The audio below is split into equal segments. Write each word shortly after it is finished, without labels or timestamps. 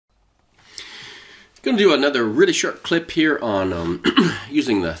Going to do another really short clip here on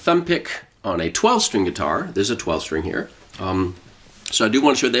using the thumb pick on a 12-string guitar. There's a 12-string here. So I do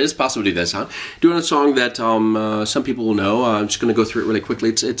want to show that it's possible to do this. Doing a song that some people will know. I'm just going to go through it really quickly.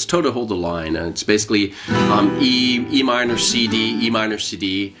 It's Toto Hold the Line. It's basically E minor, C, D, E minor, C,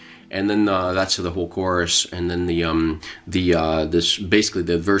 D. And then that's the whole chorus, and then basically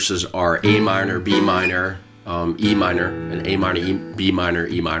the verses are A minor, B minor, E minor, and A minor, B minor,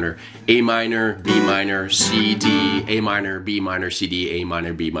 E minor, A minor, B minor, C, D, A minor, B minor, C, D, A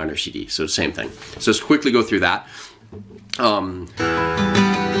minor, B minor, C, D. So same thing. So let's quickly go through that. It's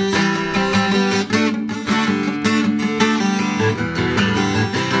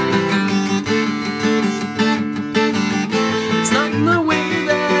not in the way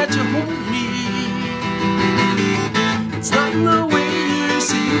that you hold me. It's not in the way you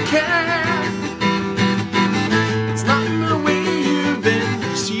say you care. It's not in the way you've been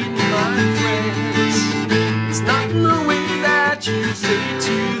treating my friends. It's not in the way that you say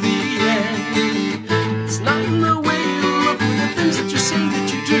to the end. It's not in the way you look with the things that you say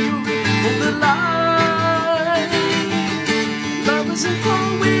that you do. Hold the line. Love isn't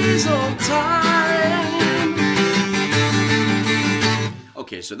always on time.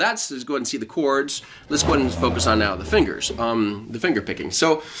 Okay, so let's go ahead and see the chords. Let's go ahead and focus on now the fingers, the finger picking.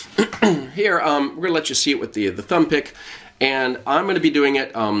 So here, we're going to let you see it with the thumb pick, and I'm going to be doing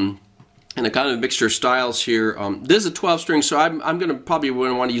it in a kind of mixture of styles here. This is a 12-string, so I'm going to probably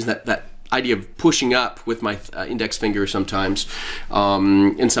want to use that idea of pushing up with my index finger sometimes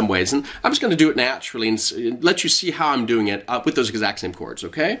in some ways. And I'm just going to do it naturally and let you see how I'm doing it with those exact same chords,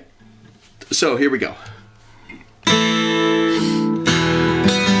 okay? So here we go.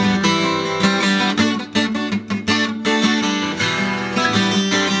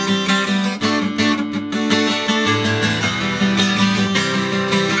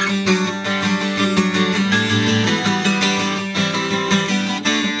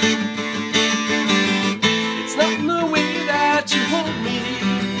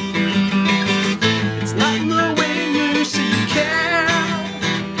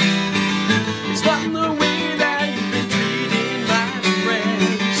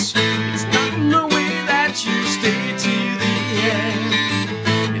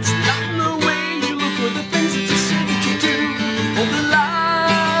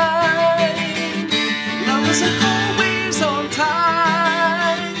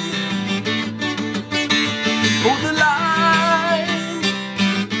 Hold the line.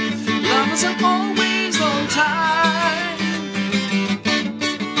 Love isn't always on time.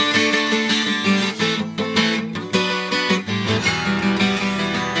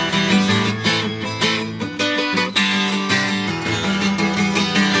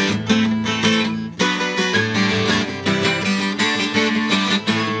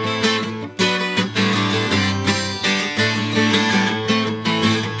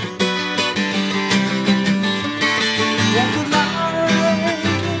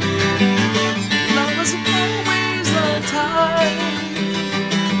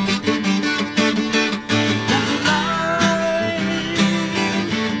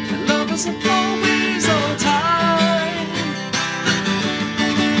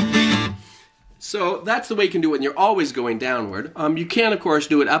 So that's the way you can do it when you're always going downward. You can, of course,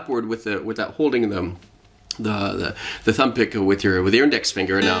 do it upward with that holding the thumb pick with your index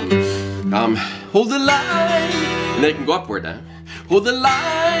finger and hold the line, and then you can go upward now. Hold the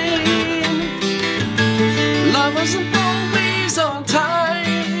line. Love isn't always on time.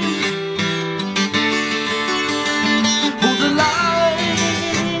 Hold the line.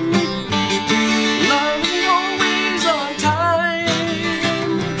 Love isn't always on time.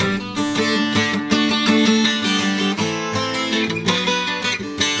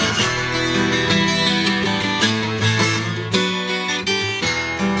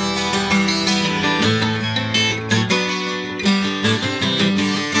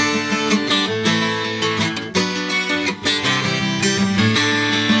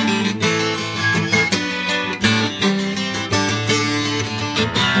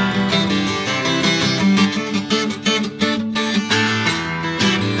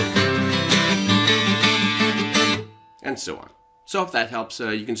 And so on. So if that helps,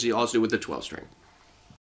 you can see also with the 12-string.